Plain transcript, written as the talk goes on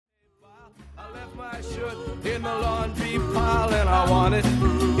In the laundry pile, and I want it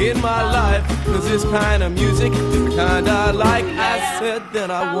in my life, 'cause this kind of music is the kind I like. I said that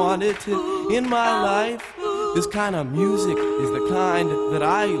I want it in my life. This kind of music is the kind that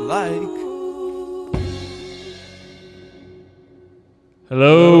I like.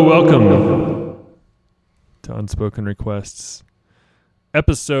 Hello, welcome to Unspoken Requests,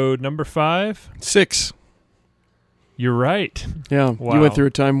 episode number 5. 6. You're right. Yeah, Wow. You went through a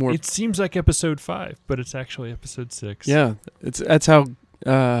time warp. It seems like episode 5, but it's actually episode 6. Yeah, that's how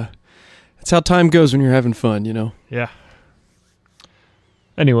time goes when you're having fun, you know. Yeah.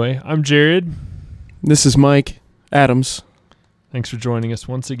 Anyway, I'm Jared. This is Mike Adams. Thanks for joining us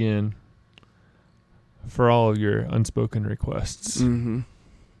once again for all of your unspoken requests. Mm-hmm.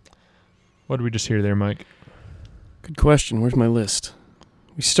 What did we just hear there, Mike? Good question. Where's my list?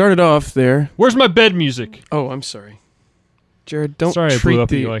 We started off there. Where's my bed music? Oh, I'm sorry, Jared. Don't Sorry I treat blew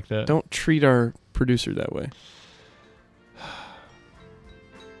up at you like that. Don't treat our producer that way.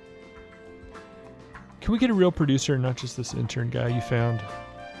 Can we get a real producer and not just this intern guy you found?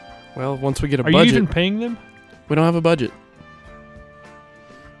 Well, once we get a Are budget, you even paying them? we don't have a budget.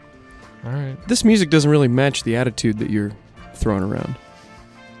 All right. This music doesn't really match the attitude that you're throwing around.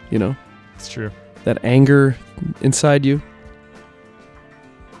 You know, It's true. that anger inside you.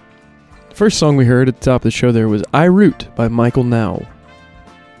 First song we heard at the top of the show there was I Root by Michael Now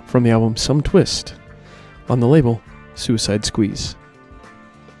from the album Some Twist on the label Suicide Squeeze.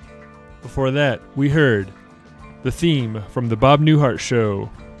 Before that, we heard the theme from the Bob Newhart Show,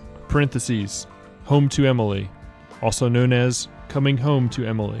 parentheses, Home to Emily, also known as Coming Home to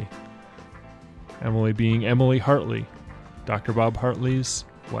Emily. Emily being Emily Hartley, Dr. Bob Hartley's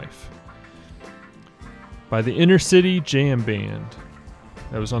wife. By the Inner City Jam Band.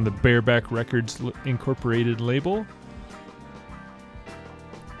 That was on the Bareback Records Incorporated label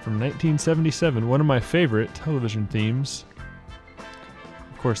from 1977. One of my favorite television themes.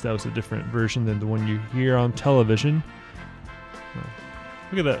 Of course, that was a different version than the one you hear on television. Oh,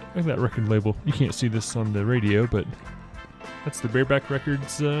 look at that record label. You can't see this on the radio, but that's the Bareback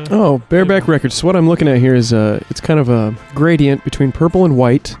Records. Bareback label. Records. So what I'm looking at here is it's kind of a gradient between purple and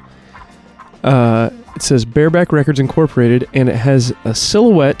white. It says Bareback Records Incorporated, and it has a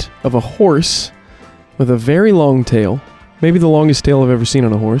silhouette of a horse with a very long tail. Maybe the longest tail I've ever seen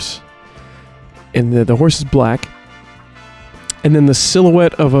on a horse. And the horse is black. And then the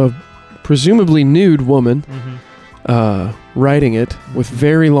silhouette of a presumably nude woman riding it with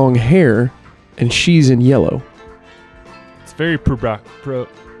very long hair, and she's in yellow. It's very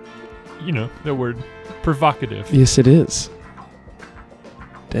you know, the word provocative. Yes, it is.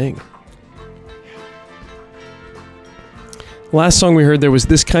 Dang. Last song we heard there was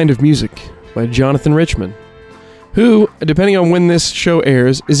This Kind of Music by Jonathan Richman, who, depending on when this show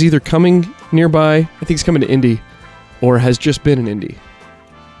airs, is either coming nearby, I think he's coming to Indy, or has just been in Indy.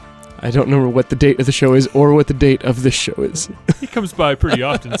 I don't remember what the date of the show is or what the date of this show is. He comes by pretty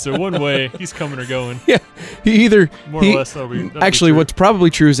often, so one way he's coming or going. Yeah, he either... More or less, that'll actually, be true. what's probably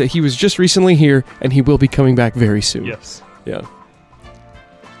true is that he was just recently here, and he will be coming back very soon. Yes. Yeah.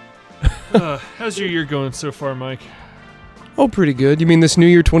 How's your year going so far, Mike? Oh, pretty good. You mean this new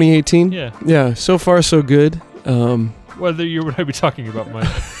year, 2018? Yeah. Yeah, so far so good. What other year would I be talking about, Mike?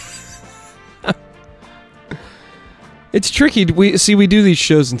 It's tricky. We do these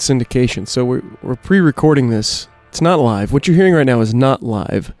shows in syndication, so we're pre-recording this. It's not live. What you're hearing right now is not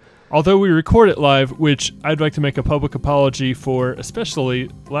live. Although we record it live, which I'd like to make a public apology for,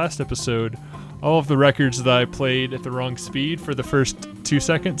 especially last episode, all of the records that I played at the wrong speed for the first 2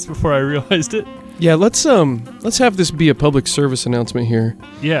 seconds before I realized it. Yeah, let's have this be a public service announcement here.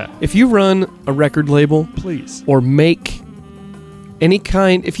 Yeah, If you run a record label please. or make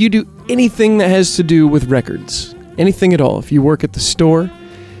if you do anything that has to do with records, anything at all, if you work at the store,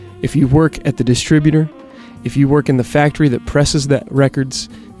 if you work at the distributor, if you work in the factory that presses that records,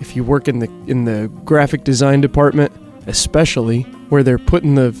 if you work in the graphic design department, especially where they're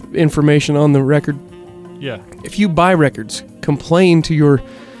putting the information on the record, Yeah. if you buy records, complain to your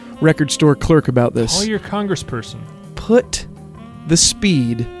record store clerk about this. Call your congressperson. Put the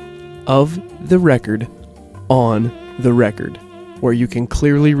speed of the record on the record where you can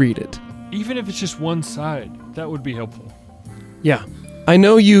clearly read it. Even if it's just one side, that would be helpful. Yeah. I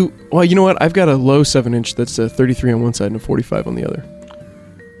know you... Well, you know what? I've got a low 7-inch that's a 33 on one side and a 45 on the other.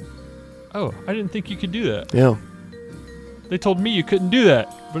 Oh, I didn't think you could do that. Yeah. They told me you couldn't do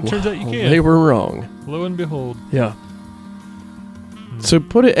that, but it turns out you Well, can. they were wrong. Lo and behold. Yeah. So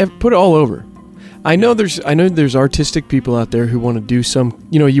put it all over. I know there's artistic people out there who want to do some,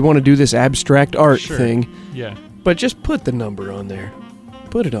 you want to do this abstract art Sure. thing, Yeah. but just put the number on there.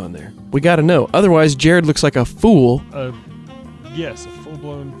 Put it on there. We got to know. Otherwise, Jared looks like a fool. Yes, a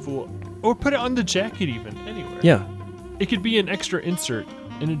full-blown fool. Or put it on the jacket even, anywhere. Yeah. It could be an extra insert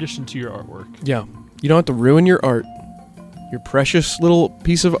in addition to your artwork. Yeah. You don't have to ruin your art. Your precious little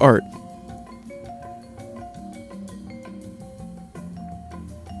piece of art.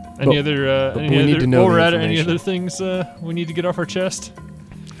 Any other, we need to know while the we're at it, any information. other things we need to get off our chest?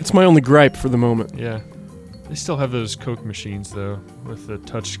 That's my only gripe for the moment. Yeah. They still have those Coke machines, though, with the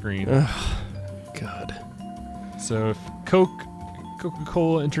touchscreen. God. So if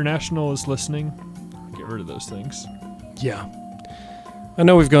Coca-Cola International is listening, get rid of those things. Yeah. I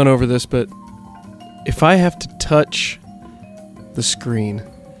know we've gone over this, but if I have to touch the screen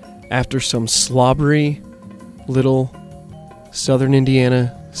after some slobbery little Southern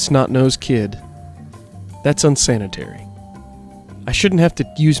Indiana snot-nosed kid, that's unsanitary. I shouldn't have to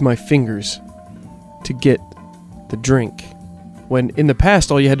use my fingers to get the drink, when in the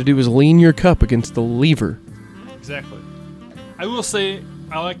past all you had to do was lean your cup against the lever. Exactly. I will say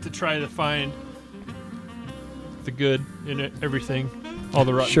I like to try to find the good in everything, all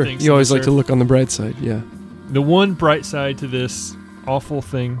the rotten Sure, things. you always on like this to earth. look on the bright side, yeah. The one bright side to this awful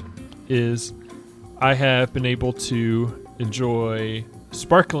thing is I have been able to enjoy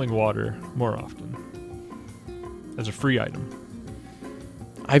sparkling water more often as a free item.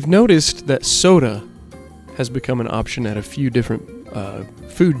 I've noticed that soda has become an option at a few different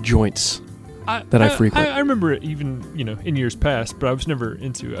food joints that I frequent. I remember it even, in years past, but I was never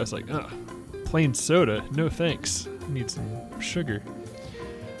into it. I was like, plain soda, no thanks. I need some sugar.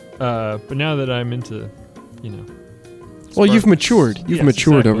 But now that I'm into, Well, you've matured. You've Yes,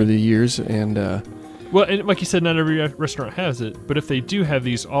 matured exactly. over the years, and Well, and like you said, not every restaurant has it, but if they do have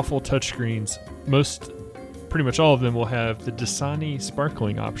these awful touchscreens, pretty much all of them will have the Dasani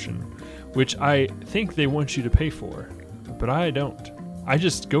sparkling option, which I think they want you to pay for, but I don't. I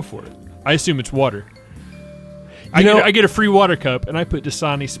just go for it. I assume it's water. I get a free water cup, and I put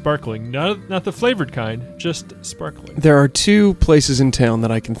Dasani sparkling, not the flavored kind, just sparkling. there are two places in town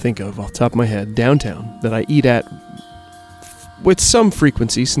that I can think of off the top of my head, downtown, that I eat at with some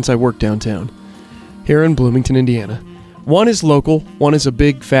frequency since I work downtown, here in Bloomington, Indiana. One is local, one is a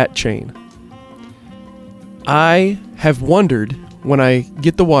big fat chain. I have wondered when I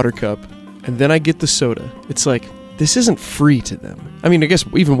get the water cup and then I get the soda, it's like, this isn't free to them. I mean, I guess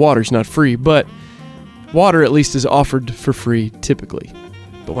even water's not free, but water at least is offered for free typically.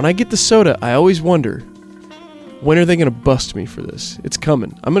 But when I get the soda, I always wonder, when are they going to bust me for this? It's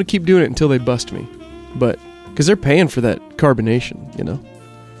coming. I'm going to keep doing it until they bust me. But, because they're paying for that carbonation,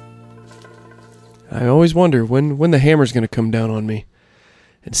 I always wonder when the hammer's going to come down on me.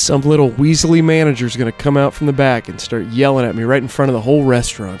 And some little weaselly manager's going to come out from the back and start yelling at me right in front of the whole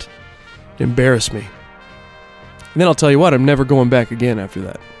restaurant. Embarrass me. And then I'll tell you what, I'm never going back again after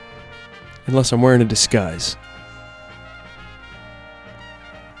that. Unless I'm wearing a disguise.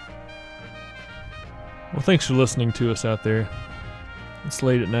 Well, thanks for listening to us out there. It's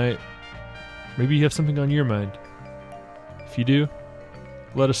late at night. Maybe you have something on your mind. If you do,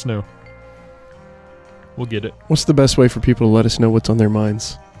 let us know. We'll get it. What's the best way for people to let us know what's on their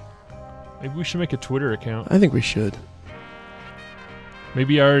minds? Maybe we should make a Twitter account. I think we should.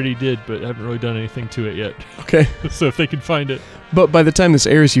 Maybe I already did, but haven't really done anything to it yet. Okay. So if they can find it. But by the time this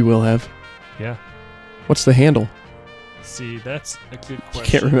airs, you will have. Yeah. What's the handle? See, that's a good question.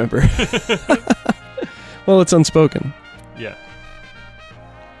 Can't remember. Well, it's unspoken. Yeah.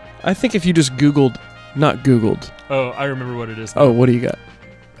 I think if you just not Googled. Oh, I remember what it is now. Oh, what do you got?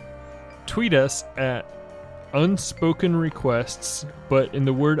 Tweet us at unspoken requests, but in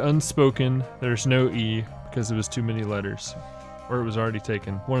the word unspoken, there's no E because it was too many letters. Or it was already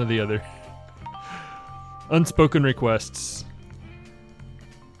taken. One or the other. Unspoken requests.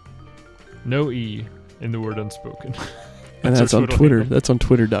 No E in the word unspoken. And that's our on Twitter Twitter. handle. That's on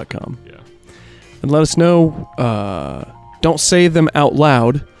twitter.com. Yeah. And let us know. Don't say them out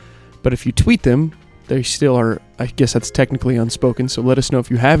loud, but if you tweet them, they still are, I guess that's technically unspoken, so let us know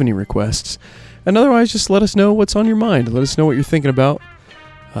if you have any requests. And otherwise, just let us know what's on your mind. Let us know what you're thinking about.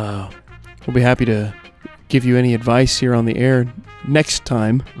 We'll be happy to give you any advice here on the air next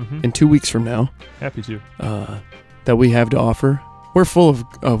time, in 2 weeks from now, Happy to. that we have to offer. We're full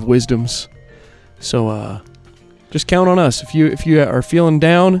of wisdoms, so just count on us. If you are feeling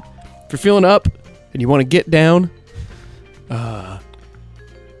down, if you're feeling up and you want to get down,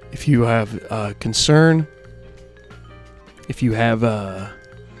 if you have concern, if you have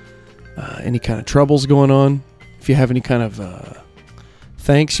any kind of troubles going on, if you have any kind of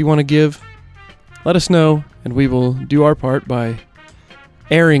thanks you want to give, let us know, and we will do our part by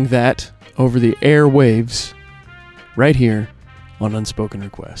airing that over the airwaves right here on Unspoken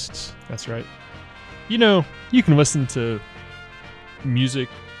Requests. That's right. You know, you can listen to music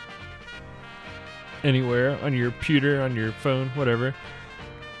anywhere, on your computer, on your phone, whatever.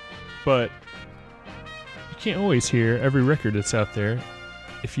 But you can't always hear every record that's out there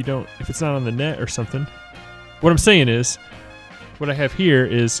if it's not on the net or something. What I'm saying is, what I have here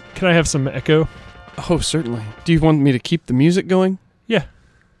is, can I have some echo? Oh, certainly. Do you want me to keep the music going? Yeah.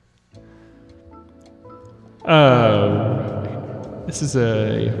 This is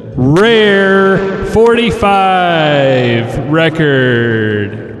a rare 45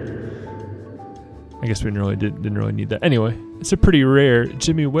 record. I guess we didn't really need that. Anyway, it's a pretty rare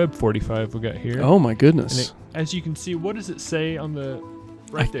Jimmy Webb 45 we got here. Oh my goodness. And as you can see, what does it say on the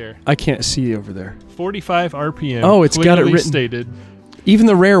there? I can't see over there. 45 RPM. Oh, it's got it clearly written. Stated. Even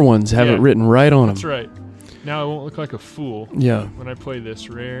the rare ones have Yeah. it written right on them. That's right. Now I won't look like a fool Yeah. when I play this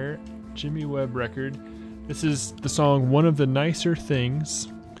rare Jimmy Webb record. This is the song "One of the Nicer Things"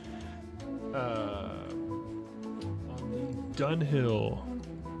 on the Dunhill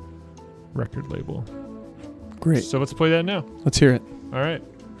record label. Great. So let's play that now. Let's hear it. All right.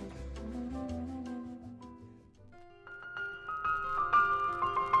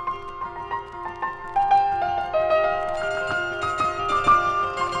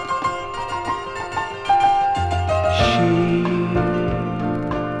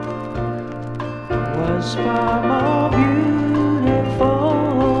 Was far more beautiful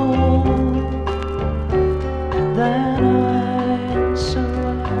than I, so I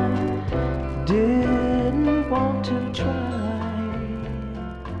didn't want to try.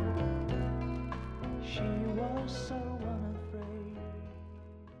 She was so unafraid.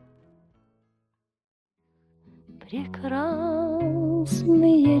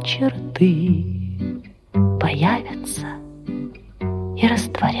 Прекрасные черты появятся и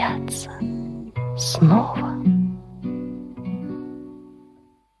растворятся снова.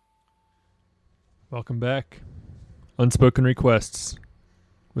 Welcome back. Unspoken Requests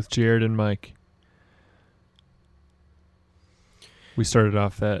with Jared and Mike. We started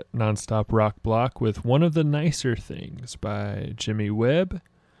off that nonstop rock block with One of the Nicer Things by Jimmy Webb.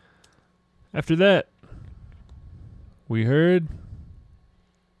 After that, we heard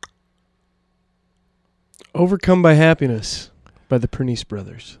Overcome by Happiness by the Pernice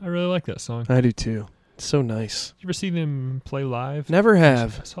Brothers. I really like that song. I do too. It's so nice. You ever see them play live? Never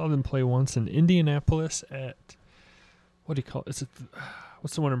have. I saw them play once in Indianapolis at, what do you call it? Is it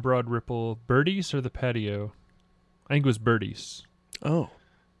what's the one in Broad Ripple? Birdies or the Patio? I think it was Birdies. Oh.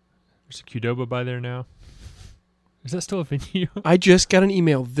 There's a Qdoba by there now. Is that still a venue? I just got an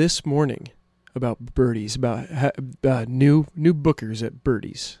email this morning about Birdies, about new bookers at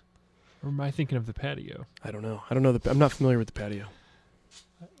Birdies. Or am I thinking of the Patio? I don't know. I'm not familiar with the Patio.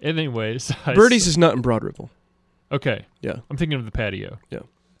 Anyways. Birdies is not in Broad Ripple. Okay. Yeah. I'm thinking of the Patio. Yeah.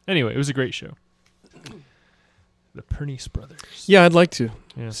 Anyway, it was a great show. The Pernice Brothers. Yeah, I'd like to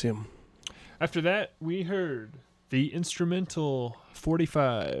Yeah. see them. After that, we heard the instrumental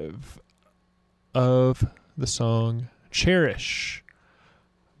 45 of the song Cherish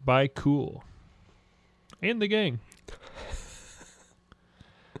by Cool and the Gang.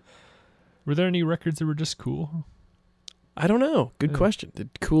 Were there any records that were just cool? I don't know. Good Yeah. question. Did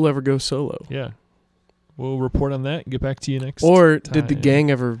Cool ever go solo? Yeah. We'll report on that and get back to you next Or time. did the gang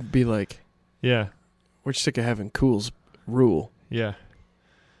ever be like, Yeah. we're sick of having Cool's rule. Yeah.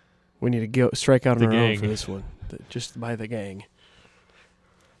 We need to strike out on The our own gang. for this one. Just by the gang.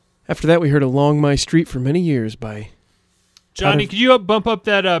 After that, we heard Along My Street for Many Years by... Johnny, could you bump up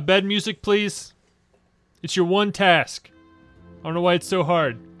that bed music, please? It's your one task. I don't know why it's so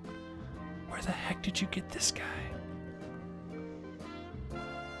hard. Where the heck did you get this guy?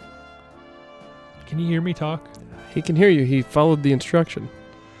 Can you hear me talk? He can hear you. He followed the instruction.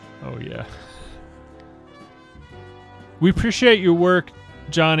 Oh, yeah. We appreciate your work,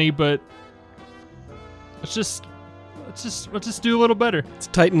 Johnny, but let's just do a little better. Let's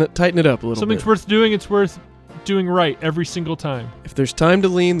tighten it up a little Something's bit. worth doing, it's worth doing right every single time. If there's time to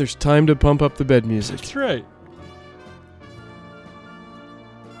lean, there's time to pump up the bed music. That's right.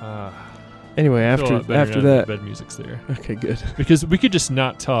 Anyway, I feel a lot after better now that... the bed music's there. Okay, good. Because we could just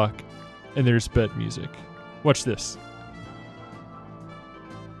not talk, and there's bed music. Watch this.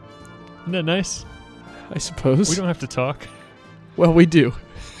 Isn't that nice? I suppose. We don't have to talk. Well, we do.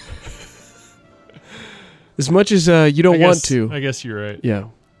 As much as you don't want to. I guess you're right. Yeah,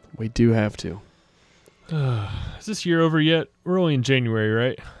 we do have to. Is this year over yet? We're only in January,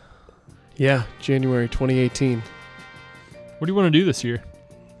 right? Yeah, January 2018. What do you want to do this year?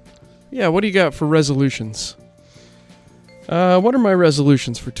 Yeah, what do you got for resolutions? What are my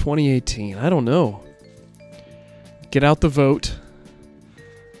resolutions for 2018? I don't know. Get out the vote.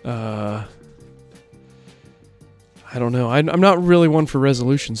 I don't know. I'm not really one for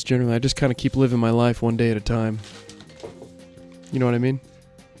resolutions generally. I just kind of keep living my life one day at a time. You know what I mean?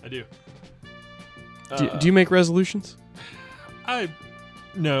 I do. Do you make resolutions?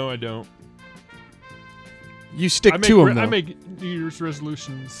 No, I don't. You stick to them, though. I make New Year's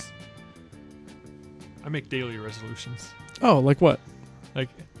resolutions. I make daily resolutions. Oh, like what? Like,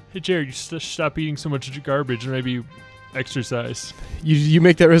 hey, Jared, you stop eating so much garbage and maybe exercise. You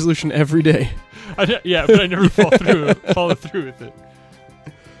make that resolution every day. Yeah, but I never follow through with it.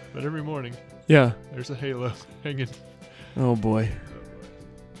 But every morning, Yeah. there's a halo hanging. Oh, boy.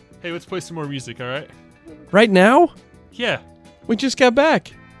 Hey, let's play some more music, all right? Right now? Yeah, We just got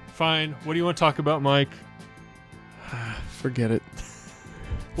back. fine. What do you want to talk about, Mike? Forget it.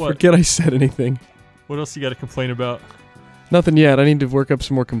 What? Forget I said anything. What else you got to complain about? Nothing yet. I need to work up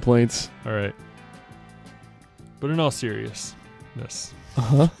some more complaints. All right. But in all seriousness,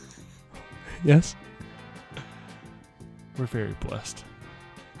 Uh-huh. Yes? we're very blessed.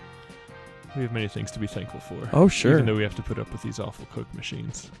 We have many things to be thankful for. Oh, sure. Even though we have to put up with these awful Coke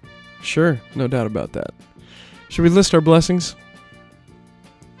machines. Sure. No doubt about that. Should we list our blessings?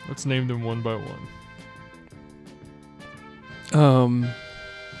 Let's name them one by one.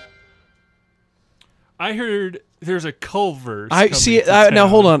 I heard there's a Culver's. I coming see. to Now town.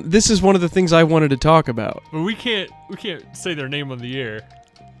 hold on. This is one of the things I wanted to talk about. But we can't say their name on the air.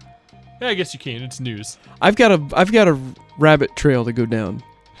 Yeah, I guess you can. It's news. I've got a rabbit trail to go down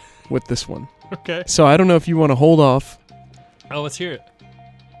with this one. Okay. So I don't know if you want to hold off. Oh, let's hear it.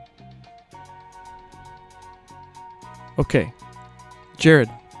 Okay. Jared,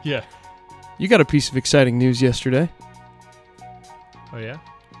 Yeah. you got a piece of exciting news yesterday, Oh yeah.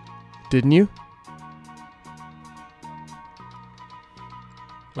 didn't you?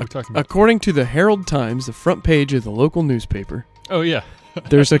 What are we talking about? According to the Herald Times, the front page of the local newspaper, Oh yeah.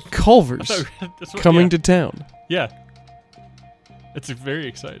 there's a I Culver's thought that's what- coming yeah. to town. Yeah. It's very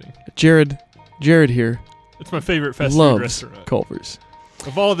exciting. Jared here It's my favorite fast food loves restaurant. Culver's.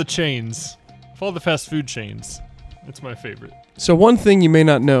 Of all the chains, of all the fast food chains, it's my favorite. So one thing you may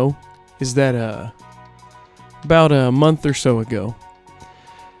not know is that about a month or so ago,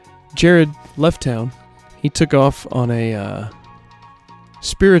 Jared left town. He took off on a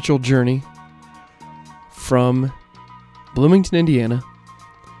spiritual journey from Bloomington, Indiana,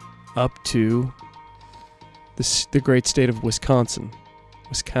 up to the great state of Wisconsin.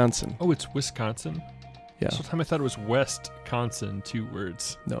 Oh, it's Wisconsin? Yeah. This whole time I thought it was Westconsin, 2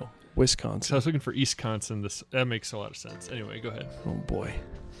 words. No, So I Wisconsin. was looking for Eastconsin. That makes a lot of sense. Anyway, go ahead. Oh boy.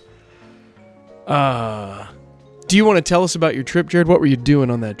 Do you want to tell us about your trip, Jared? What were you doing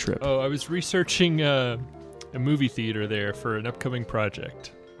on that trip? Oh, I was researching a movie theater there for an upcoming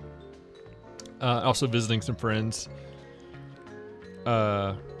project. Also visiting some friends.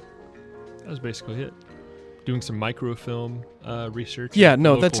 That was basically it. Doing some microfilm research. Yeah, at the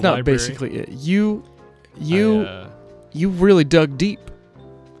no, that's local not library. basically it. You I, really dug deep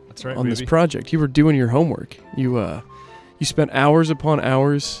that's right, on this baby. project. You were doing your homework. You spent hours upon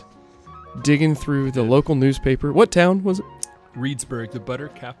hours digging through the local newspaper. What town was it? Reedsburg, the butter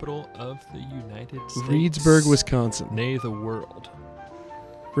capital of the United States. Reedsburg, Wisconsin. Nay, the world.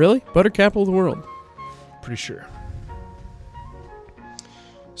 Really? Butter capital of the world. Pretty sure.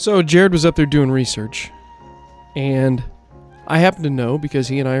 So Jared was up there doing research, and I happen to know, because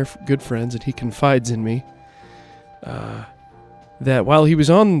he and I are good friends and he confides in me, that while he was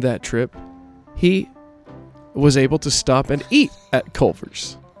on that trip, he was able to stop and eat at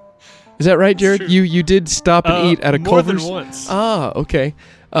Culver's. Is that right, Jared? True. You did stop and eat at a more Culver's? than once. Ah, okay.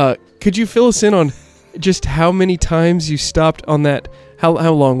 Could you fill us in on just how many times you stopped on that? How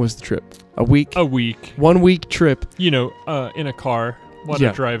long was the trip? A week? A week. 1 week trip? You know, in a car while Yeah.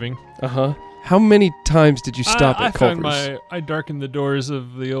 they're driving. Uh-huh. How many times did you stop I at Culver's? found I darkened the doors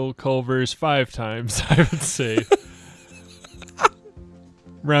of the old Culver's 5 times, I would say.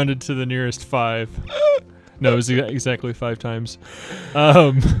 Rounded to the nearest 5. No, it was exactly 5 times.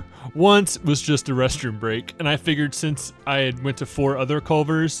 Once was just a restroom break, and I figured since I had went to 4 other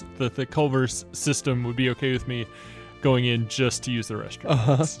Culver's, that the Culver's system would be okay with me going in just to use the restroom.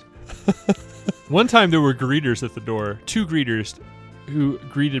 Uh-huh. One time there were greeters at the door, 2 greeters who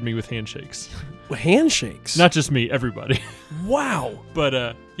greeted me with handshakes. Handshakes? Not just me, everybody. Wow.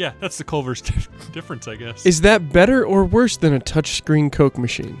 But yeah, that's the Culver's difference, I guess. Is that better or worse than a touchscreen Coke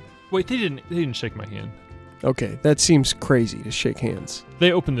machine? Wait, they didn't shake my hand. Okay, that seems crazy to shake hands.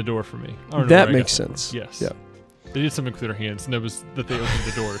 They opened the door for me. I don't know That where I makes got that sense. from. Yes. Yeah. They did something with their hands, and that was that they opened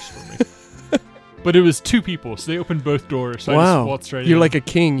the doors for me. But it was 2 people, so they opened both doors. So I Wow. just waltzed right in. You're like a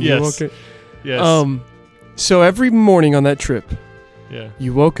king. Yes. Okay. Yes. So every morning on that trip, Yeah.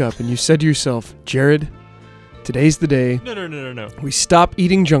 You woke up and you said to yourself, Jared, today's the day No. we stop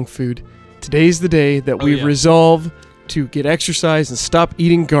eating junk food. Today's the day that we yeah. resolve to get exercise and stop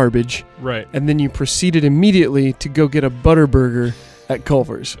eating garbage. Right. And then you proceeded immediately to go get a Butterburger at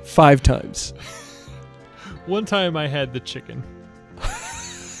Culver's 5 times. One time I had the chicken.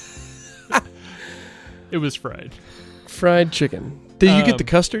 It was fried. Fried chicken. Did you get the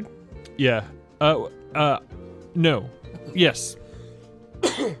custard? Yeah. No. Yes.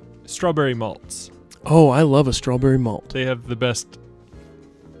 Strawberry malts. Oh, I love a strawberry malt. They have the best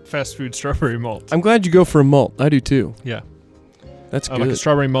fast food strawberry malt. I'm glad you go for a malt. I do too. Yeah. That's good. Like a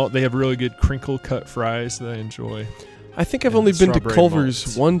strawberry malt. They have really good crinkle cut fries that I enjoy. I think I've and only been to strawberry Culver's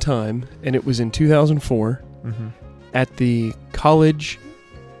malts. one time, and it was in 2004 Mm-hmm. at the College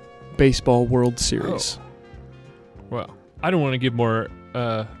Baseball World Series. Well, I don't want to give more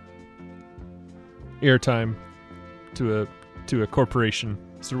airtime to a corporation,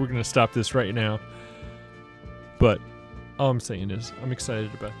 so we're going to stop this right now. But all I'm saying is I'm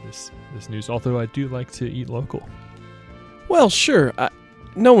excited about this news, although I do like to eat local. Well, sure.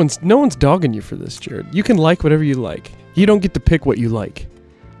 No one's dogging you for this, Jared. You can like whatever you like. You don't get to pick what you like.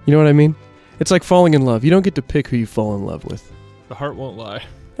 You know what I mean? It's like falling in love. You don't get to pick who you fall in love with. The heart won't lie.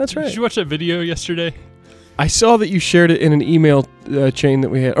 That's right. Did you watch that video yesterday? I saw that you shared it in an email chain that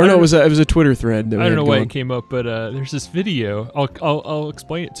we had. Or no, it was a Twitter thread that we I had don't know why going. it came up, but there's this video. I'll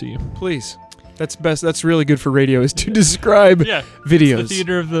explain it to you. Please. That's best. That's really good for radio is to describe Yeah, videos. It's the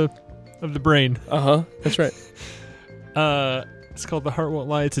theater of the brain. Uh-huh. That's right. It's called The Heart Won't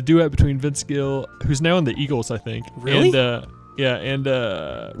Lie. It's a duet between Vince Gill, who's now in the Eagles, I think. Really? And, and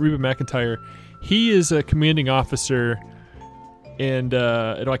Reba McEntire. He is a commanding officer and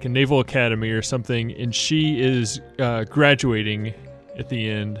at like a naval academy or something, and she is graduating at the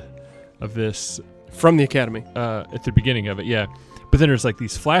end of this. From the academy. At the beginning of it, yeah. But then there's like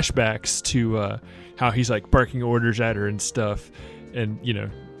these flashbacks to how he's like barking orders at her and stuff, and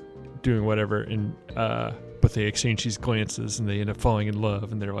doing whatever, and but they exchange these glances and they end up falling in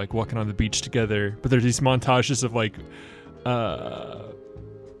love, and they're like walking on the beach together. But there's these montages of like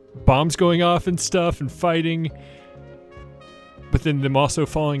bombs going off and stuff and fighting, but then them also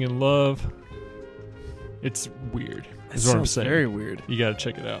falling in love. It's weird. Is what I'm saying. Very weird. You gotta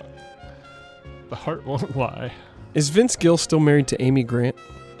check it out. The Heart Won't Lie. Is Vince Gill still married to Amy Grant?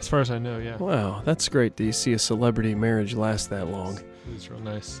 As far as I know, yeah. Wow, that's great that you see a celebrity marriage last that long. It's real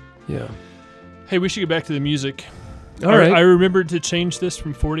nice. Yeah. Hey, we should get back to the music. All right. I remembered to change this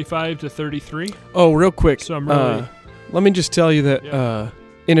from 45 to 33. Oh, real quick. So I'm really... let me just tell you that Yeah.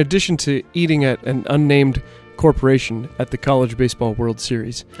 in addition to eating at an unnamed corporation at the College Baseball World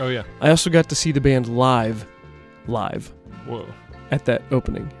Series, Oh, yeah. I also got to see the band live Whoa. at that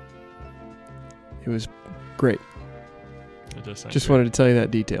opening. It was great. It does sound Just great. wanted to tell you that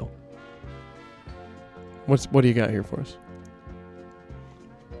detail. What do you got here for us?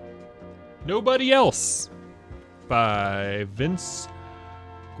 Nobody Else by Vince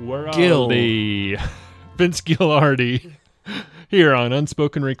Guaraldi. Vince Gilardi. Here on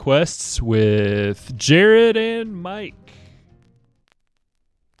Unspoken Requests with Jared and Mike.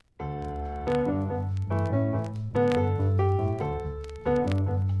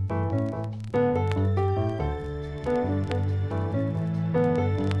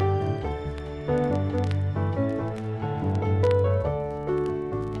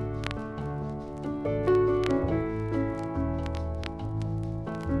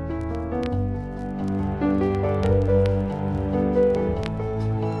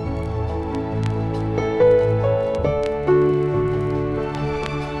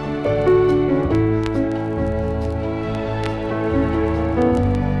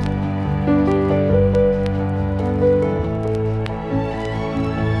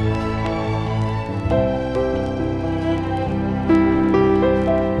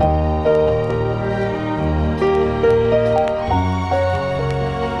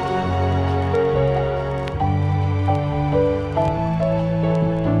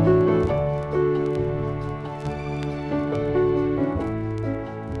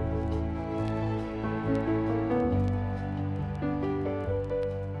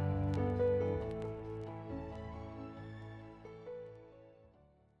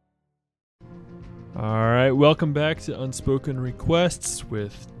 Welcome back to Unspoken Requests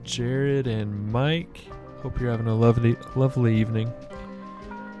with Jared and Mike. Hope you're having a lovely evening.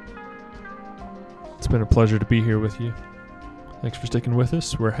 It's been a pleasure to be here with you. Thanks for sticking with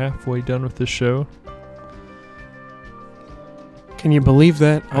us. We're halfway done with this show. Can you believe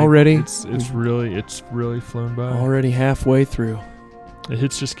that already? It's really flown by. Already halfway through. The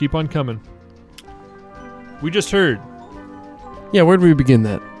hits just keep on coming. We just heard Yeah, where did we begin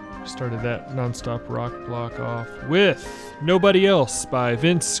that? Started that nonstop rock block off with Nobody Else by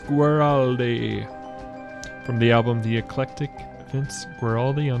Vince Guaraldi from the album The Eclectic Vince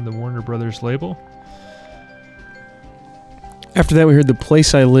Guaraldi on the Warner Brothers label. After that, we heard The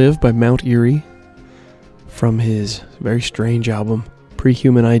Place I Live by Mount Eerie from his very strange album,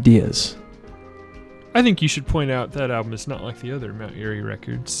 Pre-Human Ideas. I think you should point out that album is not like the other Mount Eerie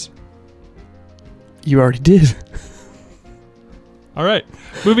records. You already did. All right,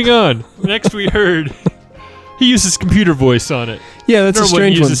 moving on. Next we heard he uses computer voice on it. Yeah, that's a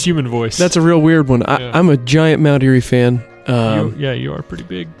strange he one. uses human voice. That's a real weird one. Yeah. I'm a giant Mount Eerie fan. You are pretty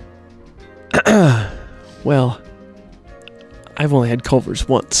big. Well, I've only had Culver's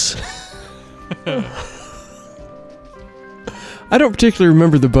once. I don't particularly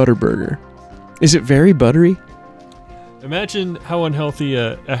remember the Butterburger. Is it very buttery? Imagine how unhealthy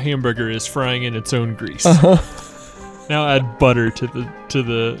a hamburger is frying in its own grease. Uh-huh. Now add butter to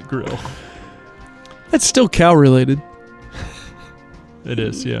the grill. That's still cow related. It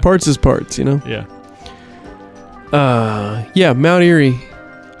is, yeah. Parts is parts, you know? Yeah. Yeah, Mount Eerie.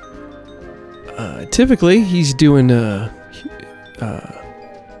 Typically, he's doing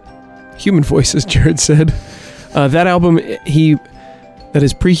human voices, Jared said. That album, that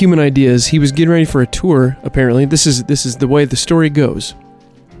is Pre-Human Ideas. He was getting ready for a tour, apparently. This is the way the story goes.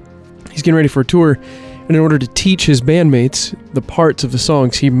 He's getting ready for a tour, and in order to teach his bandmates the parts of the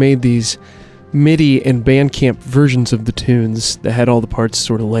songs, he made these MIDI and Bandcamp versions of the tunes that had all the parts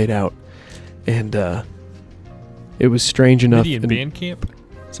sort of laid out. And it was strange enough. MIDI and Bandcamp?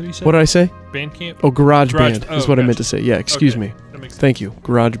 Is that what you said? What did I say? Bandcamp? Oh, GarageBand is what I meant to say. Yeah, excuse Okay. me. That makes sense. Thank you,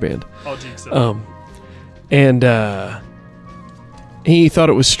 GarageBand. I'll jinx it. And he thought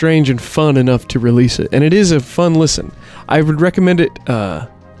it was strange and fun enough to release it. And it is a fun listen. I would recommend it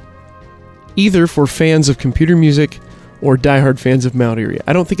either for fans of computer music or diehard fans of Mount Eerie.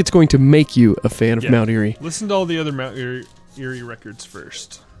 I don't think it's going to make you a fan of Mount Eerie. Listen to all the other Mount Eerie records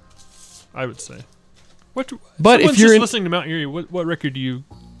first, I would say. But if you're listening to Mount Eerie, what record do you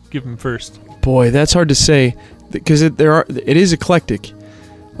give them first? Boy, that's hard to say because it is eclectic.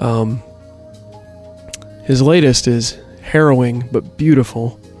 His latest is harrowing but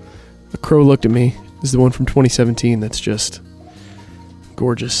beautiful. A Crow Looked at Me is the one from 2017 that's just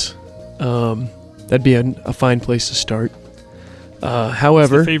gorgeous. That'd be a fine place to start.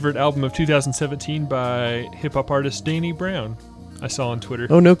 However, it's the favorite album of 2017 by hip-hop artist Danny Brown. I saw on Twitter.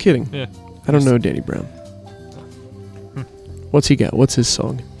 Oh, no kidding. Yeah. I don't know Danny Brown. What's he got? What's his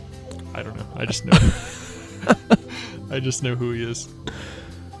song? I don't know. I just know. I just know who he is.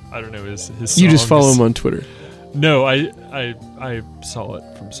 I don't know his songs. You just follow him on Twitter. No, I saw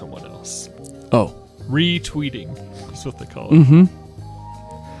it from someone else. Oh. Retweeting is what they call it. Mm-hmm.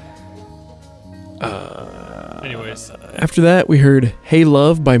 Anyways. After that, we heard Hey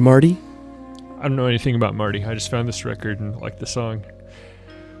Love by Marty. I don't know anything about Marty. I just found this record and liked the song.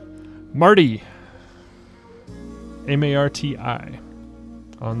 Marty. M-A-R-T-I.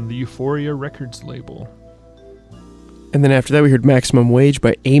 On the Euphoria Records label. And then after that, we heard Maximum Wage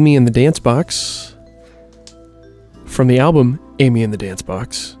by Amy and the Dance Box. From the album Amy and the Dance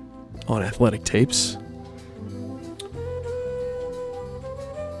Box on Athletic Tapes.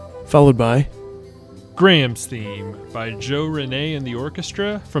 Followed by Graham's Theme by Joe Renee and the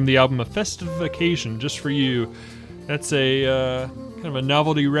Orchestra from the album A Festive Occasion, Just for You. That's a kind of a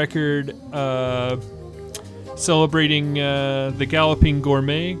novelty record celebrating the Galloping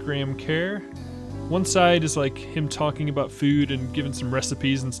Gourmet, Graham Kerr. One side is like him talking about food and giving some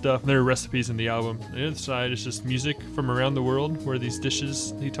recipes and stuff. There are recipes in the album. The other side is just music from around the world where these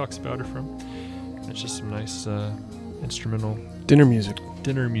dishes he talks about are from. It's just some nice instrumental dinner music.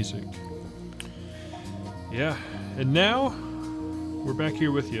 Yeah, and now we're back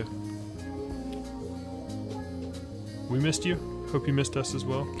here with you. We missed you. Hope you missed us as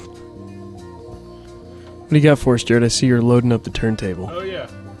well. What do you got for us, Jared? I see you're loading up the turntable. Oh yeah,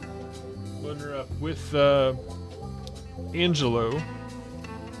 loading her up with Angelo.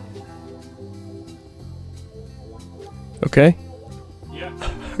 Okay. Yeah,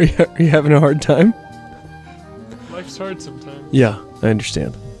 Are you having a hard time? life's hard sometimes. Yeah, I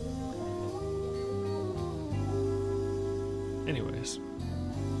understand. Anyways,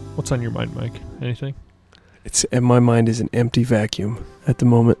 what's on your mind, Mike? Anything? And my mind is an empty vacuum at the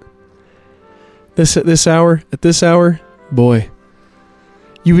moment. At this hour, boy.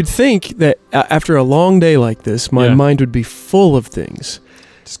 You would think that after a long day like this, my mind would be full of things.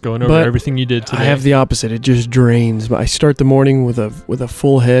 Just going over everything you did today. I have the opposite. It just drains. I start the morning with a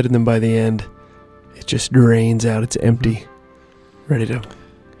full head, and then by the end, it just drains out. It's empty. Ready to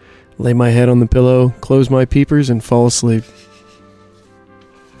lay my head on the pillow, close my peepers, and fall asleep.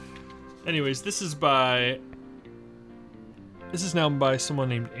 Anyways, this is an album by someone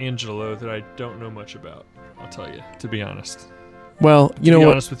named Angelo that I don't know much about. I'll tell you, to be honest. Well, you know To be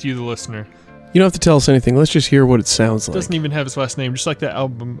what? honest with you, the listener. You don't have to tell us anything. Let's just hear what it sounds It like. doesn't even have his last name, just like that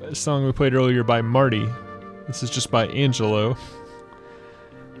song we played earlier by Marty. This is just by Angelo.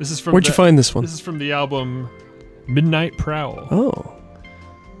 This is from Where'd you find this one? This is from the album Midnight Prowl.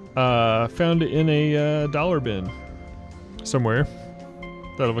 Oh. Found it in a dollar bin somewhere.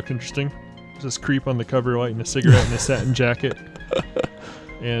 That'll look interesting. There's this creep on the cover lighting a cigarette in a satin jacket.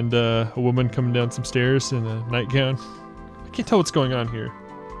 And a woman coming down some stairs in a nightgown. I can't tell what's going on here.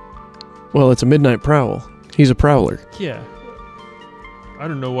 Well, it's a midnight prowl. He's a prowler. Yeah. I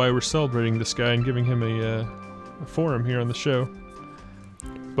don't know why we're celebrating this guy and giving him a forum here on the show.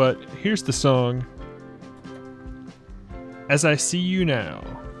 But here's the song, As I See You Now,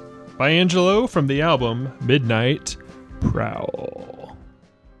 by Angelo from the album Midnight Prowl.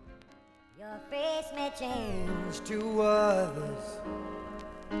 Your face may change To others,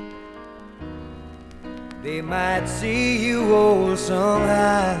 they might see you old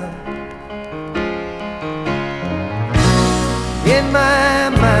somehow. In my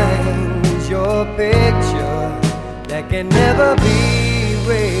mind's your picture that can never be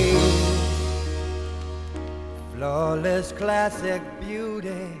erased. Flawless classic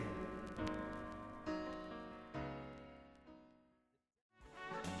beauty.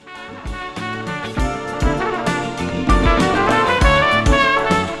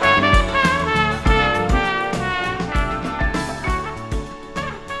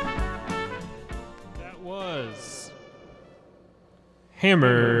 That was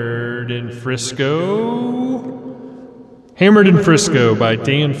Hammered in Frisco. Hammered in Frisco by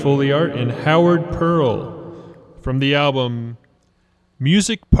Dan Foleyart and Howard Pearl from the album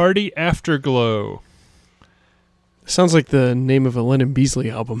Music Party Afterglow. Sounds like the name of a Lennon Beasley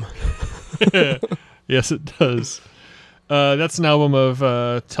album. Yes, it does. That's an album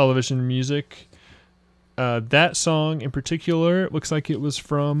of television music. That song in particular, it looks like it was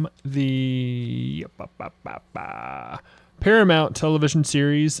from the Paramount television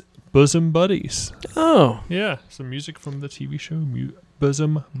series Bosom Buddies. Oh. Yeah, some music from the TV show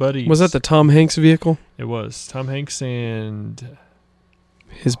Bosom Buddies. Was that the Tom Hanks vehicle? It was. Tom Hanks and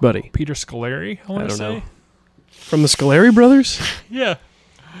His buddy. Peter Scolari, I want to don't say. know. From the Scolari brothers? Yeah,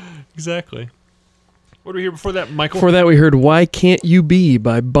 exactly. What do we hear before that, Michael? Before that, we heard Why Can't You Be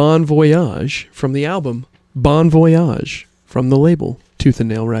by Bon Voyage from the album Bon Voyage from the label Tooth and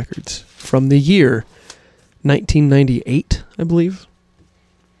Nail Records from the year 1998, I believe.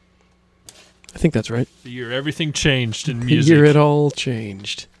 I think that's right. The year everything changed in The music. year it all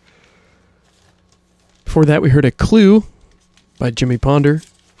changed. Before that, we heard A Clue by Jimmy Ponder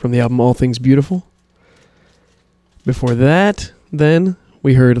from the album All Things Beautiful. Before that, then,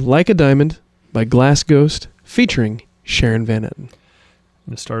 we heard Like a Diamond by Glass Ghost featuring Sharon Van Etten.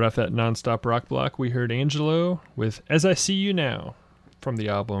 And to start off that non-stop rock block, we heard Angelo with As I See You Now from the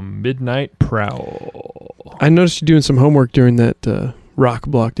album Midnight Prowl. I noticed you doing some homework during that rock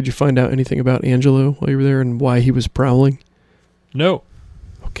block. Did you find out anything about Angelo while you were there and why he was prowling? No.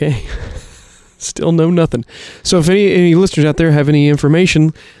 Okay. Still know nothing. So if any listeners out there have any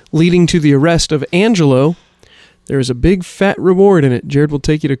information leading to the arrest of Angelo, there is a big fat reward in it. Jared will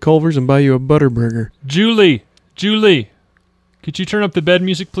take you to Culver's and buy you a Butterburger. Julie, could you turn up the bed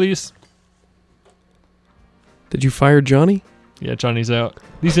music, please? Did you fire Johnny? Yeah, Johnny's out.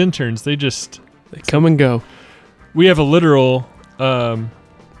 These interns, they Come and go. we have a literal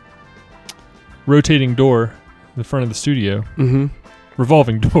rotating door in the front of the studio. Mm-hmm.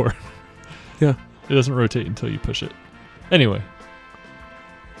 Revolving door. Yeah. It doesn't rotate until you push it. Anyway.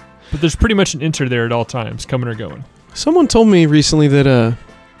 But there's pretty much an inter there at all times, coming or going. Someone told me recently that,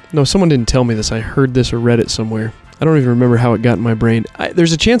 no, someone didn't tell me this. I heard this or read it somewhere. I don't even remember how it got in my brain.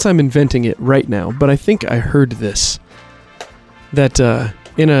 There's a chance I'm inventing it right now, but I think I heard this. That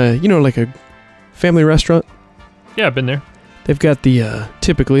in a, like a family restaurant, Yeah, I've been there. they've got the,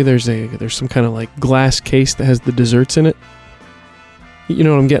 typically there's some kind of like glass case that has the desserts in it. You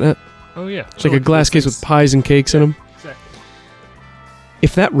know what I'm getting at? Oh, yeah. It's like a glass case with pies and cakes in them. Exactly.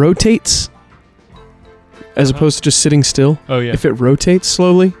 If that rotates, as Uh-huh. opposed to just sitting still, Oh, yeah. if it rotates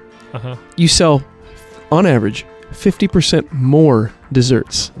slowly, Uh-huh. you sell, on average, 50% more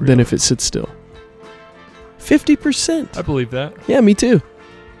desserts than Really? if it sits still. 50%. I believe that. Yeah, me too.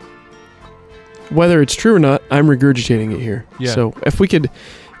 Whether it's true or not, I'm regurgitating it here. Yeah. So if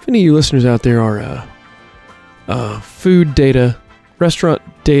any of you listeners out there are food data, restaurant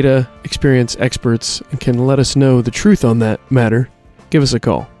data experience experts and can let us know the truth on that matter, give us a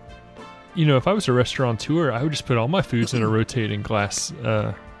call. You know, if I was a restaurateur, I would just put all my foods in a rotating glass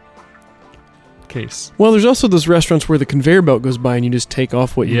case. Well, there's also those restaurants where the conveyor belt goes by and you just take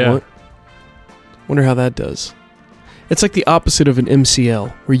off what you Yeah. want. Wonder how that does. It's like the opposite of an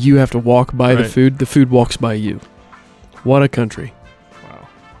MCL, where you have to walk by the Right. food walks by you. What a country. Wow.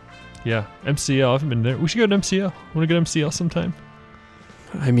 Yeah, MCL. I haven't been there. We should go to MCL. Want to go to MCL sometime?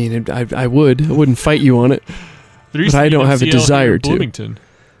 I mean, I would. I wouldn't fight you on it. There used But to I be an don't have a MCL here desire in to. Bloomington.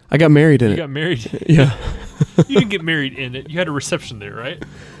 I got married in You it. got married. Yeah. You didn't get married in it. You had a reception there, right?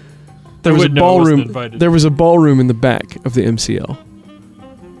 There I was a would know I wasn't ballroom. invited. There was a ballroom in the back of the MCL.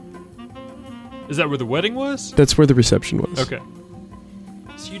 Is that where the wedding was? That's where the reception was. Okay.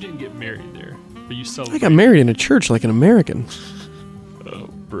 So you didn't get married there, but you I celebrated. got married in a church like an American. Oh,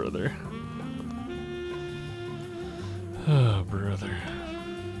 brother. Oh, brother.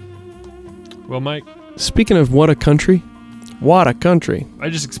 Well, Mike, Speaking of what a country, I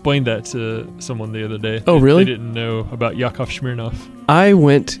just explained that to someone the other day. Oh, really? They didn't know about Yakov Smirnoff. I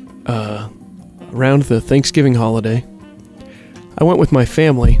went around the Thanksgiving holiday. I went with my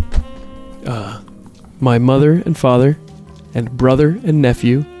family, my mother and father, and brother and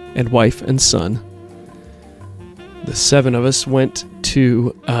nephew, and wife and son. The 7 of us went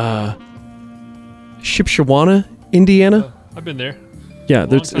to Shipshewana, Indiana. I've been there. Yeah,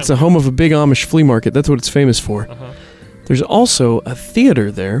 long it's time the home of a big Amish flea market. That's what it's famous for. Uh-huh. There's also a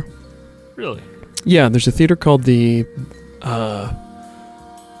theater there. Really? Yeah, there's a theater called the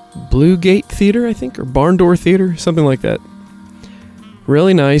Blue Gate Theater, I think, or Barn Door Theater, something like that.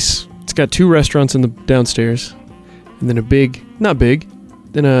 Really nice. It's got 2 restaurants in the downstairs, and then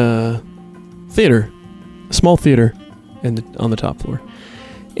then a theater, a small theater, on the top floor.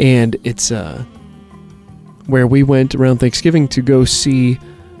 And it's where we went around Thanksgiving to go see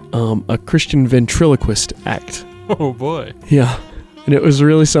a Christian ventriloquist act. Oh, boy. Yeah, and it was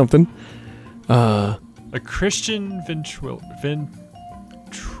really something. A Christian ventriloquist.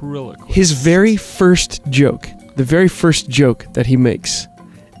 His very first joke, the very first joke that he makes,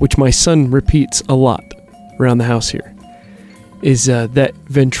 which my son repeats a lot around the house here, is that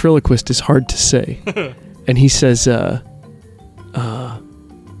ventriloquist is hard to say. And he says,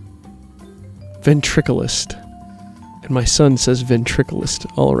 ventriculist. And my son says ventriculist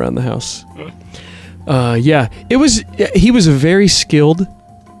all around the house. Yeah, he was a very skilled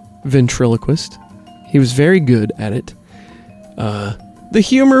ventriloquist. He was very good at it. The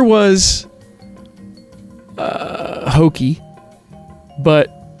humor was hokey, but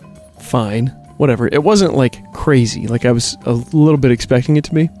fine. Whatever. It wasn't like crazy, like I was a little bit expecting it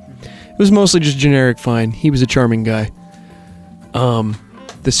to be. It was mostly just generic fine. He was a charming guy.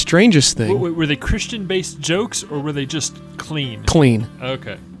 The strangest thing... Were they Christian-based jokes, or were they just clean? Clean.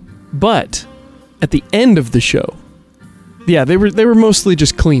 Okay. But at the end of the show, yeah, they were mostly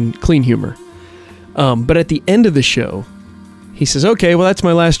just clean humor. But at the end of the show, he says, "Okay, well, that's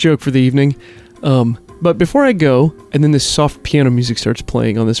my last joke for the evening. But before I go," and then this soft piano music starts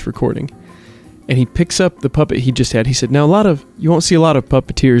playing on this recording, and he picks up the puppet he just had. He said, "Now, you won't see a lot of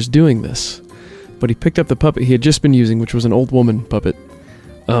puppeteers doing this," but he picked up the puppet he had just been using, which was an old woman puppet,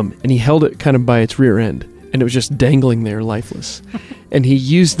 and he held it kind of by its rear end, and it was just dangling there, lifeless. And he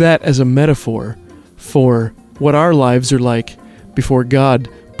used that as a metaphor for what our lives are like before God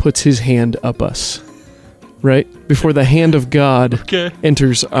puts his hand up us, right? Before the hand of God Okay.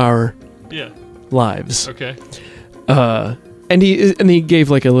 enters our Yeah. lives. Okay. And he gave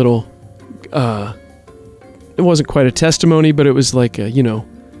like a little, it wasn't quite a testimony, but it was like,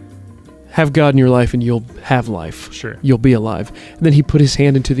 have God in your life and you'll have life. Sure. You'll be alive. And then he put his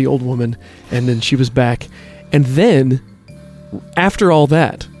hand into the old woman, and then she was back. And then, after all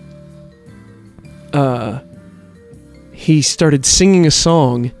that, he started singing a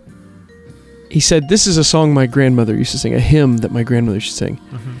song. He said, "This is a song my grandmother used to sing, a hymn that my grandmother used to sing."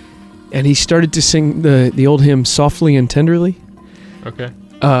 Mm-hmm. And he started to sing the old hymn softly and tenderly, Okay.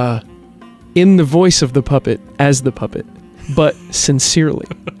 in the voice of the puppet, as the puppet, but sincerely.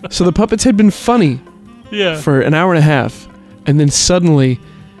 So the puppets had been funny Yeah. for an hour and a half, and then suddenly,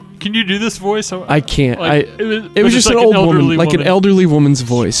 Can you do this voice? I can't. It was just like an old woman, elderly like an elderly woman's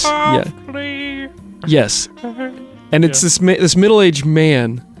voice. Yeah. Softly. Yes. And it's this middle-aged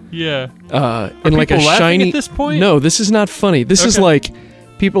man, Yeah. in like a people laughing shiny. at this point? No, this is not funny. This is Okay. like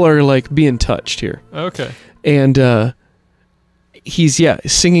people are like being touched here, Okay. and he's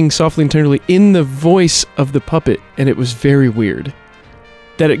singing softly and tenderly in the voice of the puppet, and it was very weird.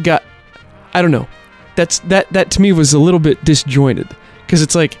 That it got, I don't know. That to me was a little bit disjointed, because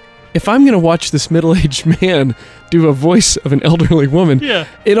it's like, if I'm gonna watch this middle-aged man do a voice of an elderly woman, Yeah.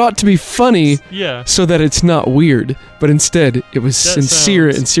 it ought to be funny Yeah. so that it's not weird. But instead, it was That sincere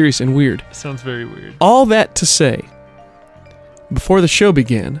sounds- and serious and weird. Sounds very weird. All that to say, before the show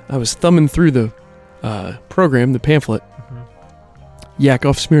began, I was thumbing through the program, the pamphlet,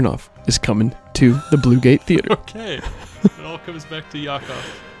 Yakov Smirnoff is coming to the Blue Gate Theater. Okay. It all comes back to Yakov.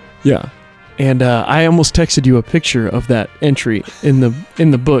 Yeah. And I almost texted you a picture of that entry in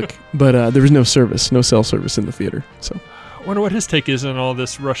the book, but there was no service, no cell service in the theater. So I wonder what his take is on all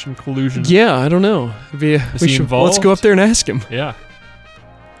this Russian collusion. yeah, I don't know. Is he involved? Let's go up there and ask him. Yeah.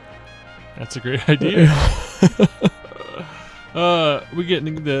 That's a great idea. We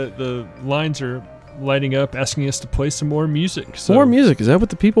getting the lines are lighting up, asking us to play some more music. So More music. Is that what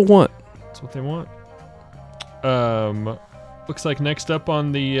the people want? That's what they want. Looks like next up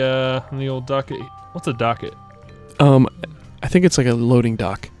on the old docket. What's a docket? I think it's like a loading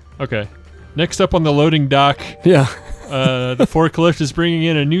dock. Okay. Next up on the loading dock, Yeah. the Forklift is bringing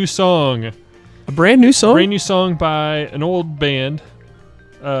in a new song. A brand new song? Brand new song by an old band.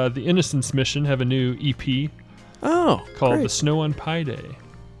 The Innocence Mission have a new EP Oh, called great. The Snow on Pie Day.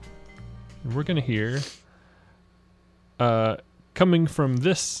 And we're going to hear, coming from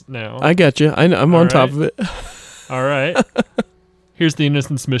this now. I got you. I'm All on top right. of it. All right. Here's the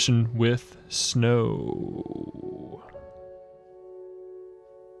Innocence Mission with Snow.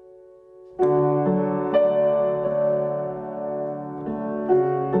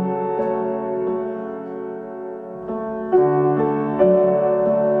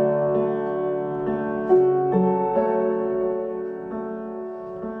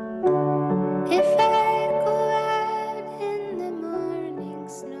 If I go out in the morning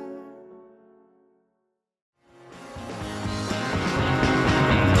snow.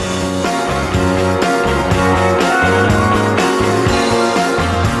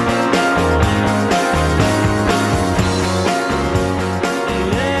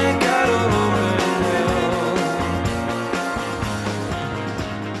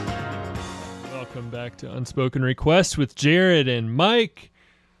 Welcome back to Unspoken Requests with Jared and Mike.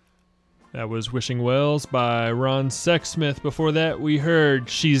 That was Wishing Wells by Ron Sexsmith. Before that, we heard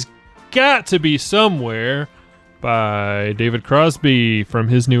She's Got to Be Somewhere by David Crosby from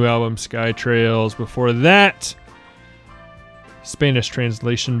his new album Sky Trails. Before that, Spanish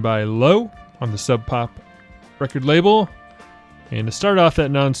translation by Low on the Sub Pop record label. And to start off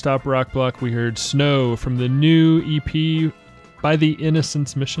that non-stop rock block, we heard Snow from the new EP by the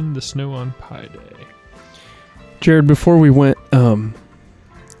Innocence Mission, The Snow on Pie Day. Jared, before we went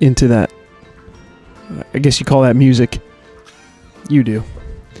into that, I guess you call that music. You do.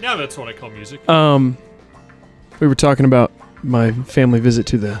 Now that's what I call music. We were talking about my family visit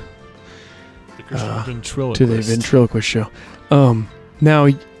to the The Christian ventriloquist. to the ventriloquist show. Now,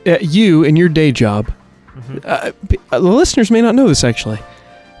 you in your day job, the listeners may not know this actually.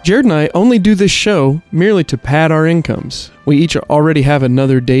 Jared and I only do this show merely to pad our incomes. We each already have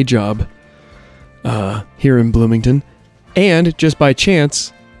another day job here in Bloomington, and just by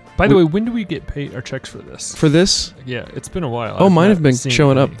chance, By the way, when do we get paid our checks for this? for this, Yeah, it's been a while. oh, I've mine not have been seen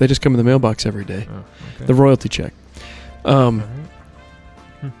showing any. up. They just come in the mailbox every day. Oh, okay. The royalty check. All right.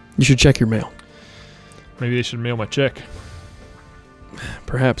 You should check your mail, Maybe they should mail my check.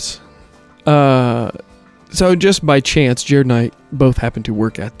 perhaps. So just by chance, Jared and I both happen to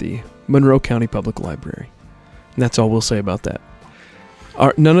work at the Monroe County Public Library. And that's all we'll say about that.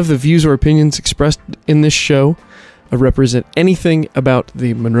 None of the views or opinions expressed in this show represent anything about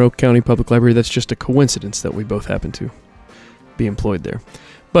the Monroe County Public Library. That's just a coincidence that we both happen to be employed there.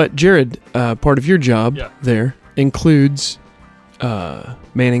 But Jared, part of your job Yeah. there includes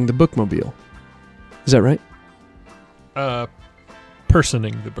manning the bookmobile. Is that right?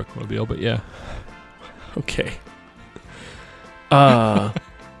 Personing the bookmobile, but yeah. Okay.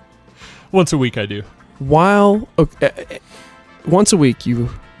 Once a week I do. Once a week you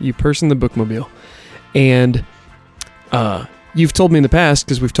person the bookmobile, and you've told me in the past,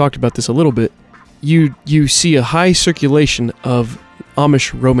 because we've talked about this a little bit, you see a high circulation of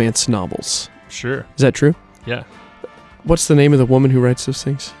Amish romance novels. Sure. Is that true? Yeah. What's the name of the woman who writes those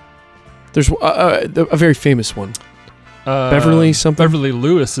things? There's a very famous one. Beverly something? Beverly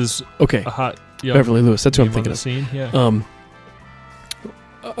Lewis is Okay, a hot young Beverly Lewis. That's what I'm name on thinking the of. scene.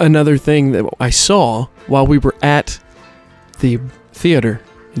 Yeah. Another thing that I saw while we were at the theater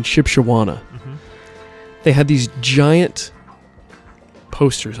in Shipshawana, Mhm. they had these giant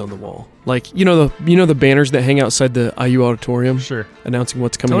posters on the wall, like the banners that hang outside the IU auditorium Sure. announcing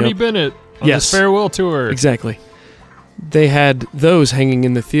what's coming Tony up. Bennett on Yes. his farewell tour. Exactly. They had those hanging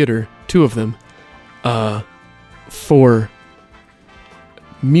in the theater, two of them, for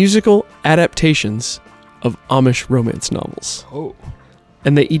musical adaptations of Amish romance novels. Oh.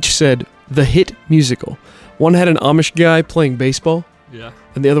 And they each said the hit musical. One had an Amish guy playing baseball, Yeah.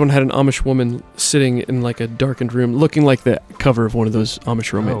 and the other one had an Amish woman sitting in like a darkened room, looking like the cover of one of those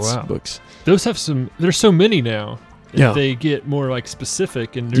Amish romance wow. books. Those have there's so many now. And Yeah. they get more like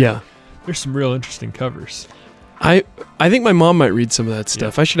specific, and there's some real interesting covers. I think my mom might read some of that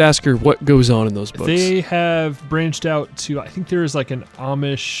stuff. I should ask her what goes on in those books. They have branched out to, I think there is like an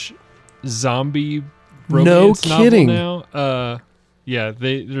Amish zombie romance kidding. novel now. Yeah,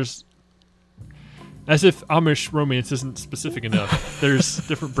 there's, as if Amish romance isn't specific enough. There's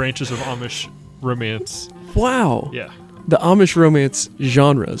different branches of Amish romance. Wow. Yeah. The Amish romance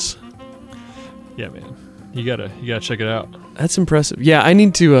genres. Yeah, man. You gotta check it out. That's impressive. Yeah, I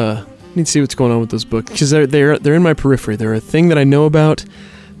need to see what's going on with those books because they're in my periphery. They're a thing that I know about,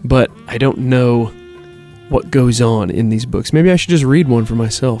 but I don't know what goes on in these books. Maybe I should just read one for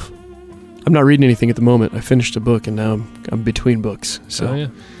myself. I'm not reading anything at the moment. I finished a book and now I'm between books. So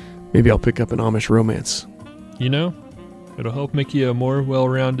maybe I'll pick up an Amish romance. You know, it'll help make you a more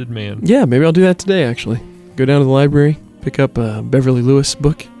well-rounded man. Yeah, maybe I'll do that today actually. Go down to the library, pick up a Beverly Lewis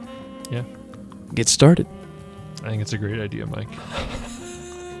book. Yeah. Get started. I think it's a great idea, Mike.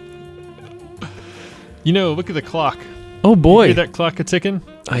 You know, look at the clock. Oh boy. You hear that clock a-ticking?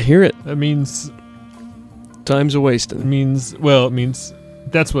 I hear it. That means... Time's a-wasting. It means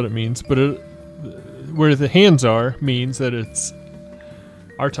that's what it means, but where the hands are means that it's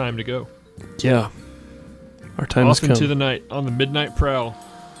our time to go. Yeah. Our time has Off come. into the night on the midnight prowl.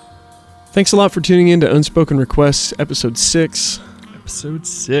 Thanks a lot for tuning in to Unspoken Requests, Episode 6. Episode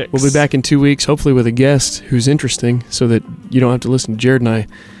 6. We'll be back in 2 weeks, hopefully with a guest who's interesting, so that you don't have to listen to Jared and I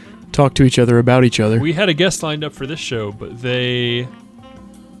talk to each other about each other. We had a guest lined up for this show, but they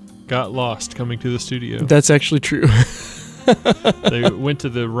got lost coming to the studio. That's actually true. They went to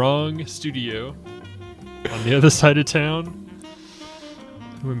the wrong studio on the other side of town.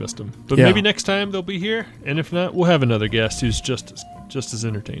 We missed them. But Yeah. maybe next time they'll be here, and if not, we'll have another guest who's just as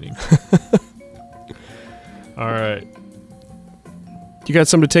entertaining. All right. You got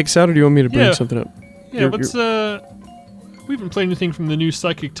something to take us out, or do you want me to bring something up? Yeah, let's we haven't played anything from the new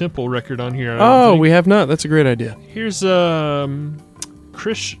Psychic Temple record on here. I don't Oh, think. we have not. That's a great idea. Here's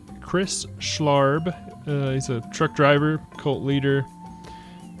Chris Schlarb. He's a truck driver, cult leader,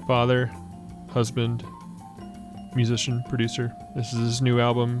 father, husband, musician, producer. This is his new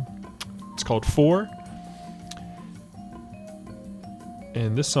album. It's called 4.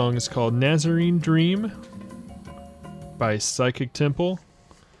 And this song is called Nazarene Dream by Psychic Temple.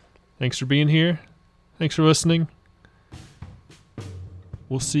 Thanks for being here. Thanks for listening.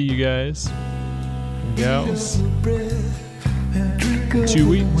 We'll see you guys and gals in 2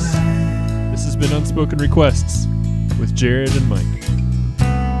 weeks. This has been Unspoken Requests with Jared and Mike.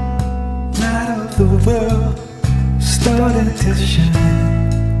 Light of the world started to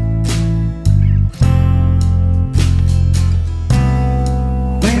shine.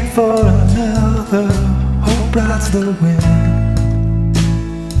 Wait for another, hope rides the wind.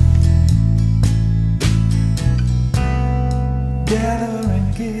 Gather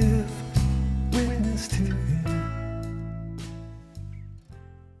and give witness to him.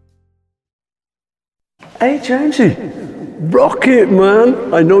 Hey, Jamesy, rock it,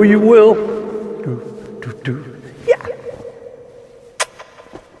 man. I know you will. Yeah.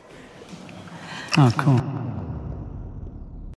 Oh, cool.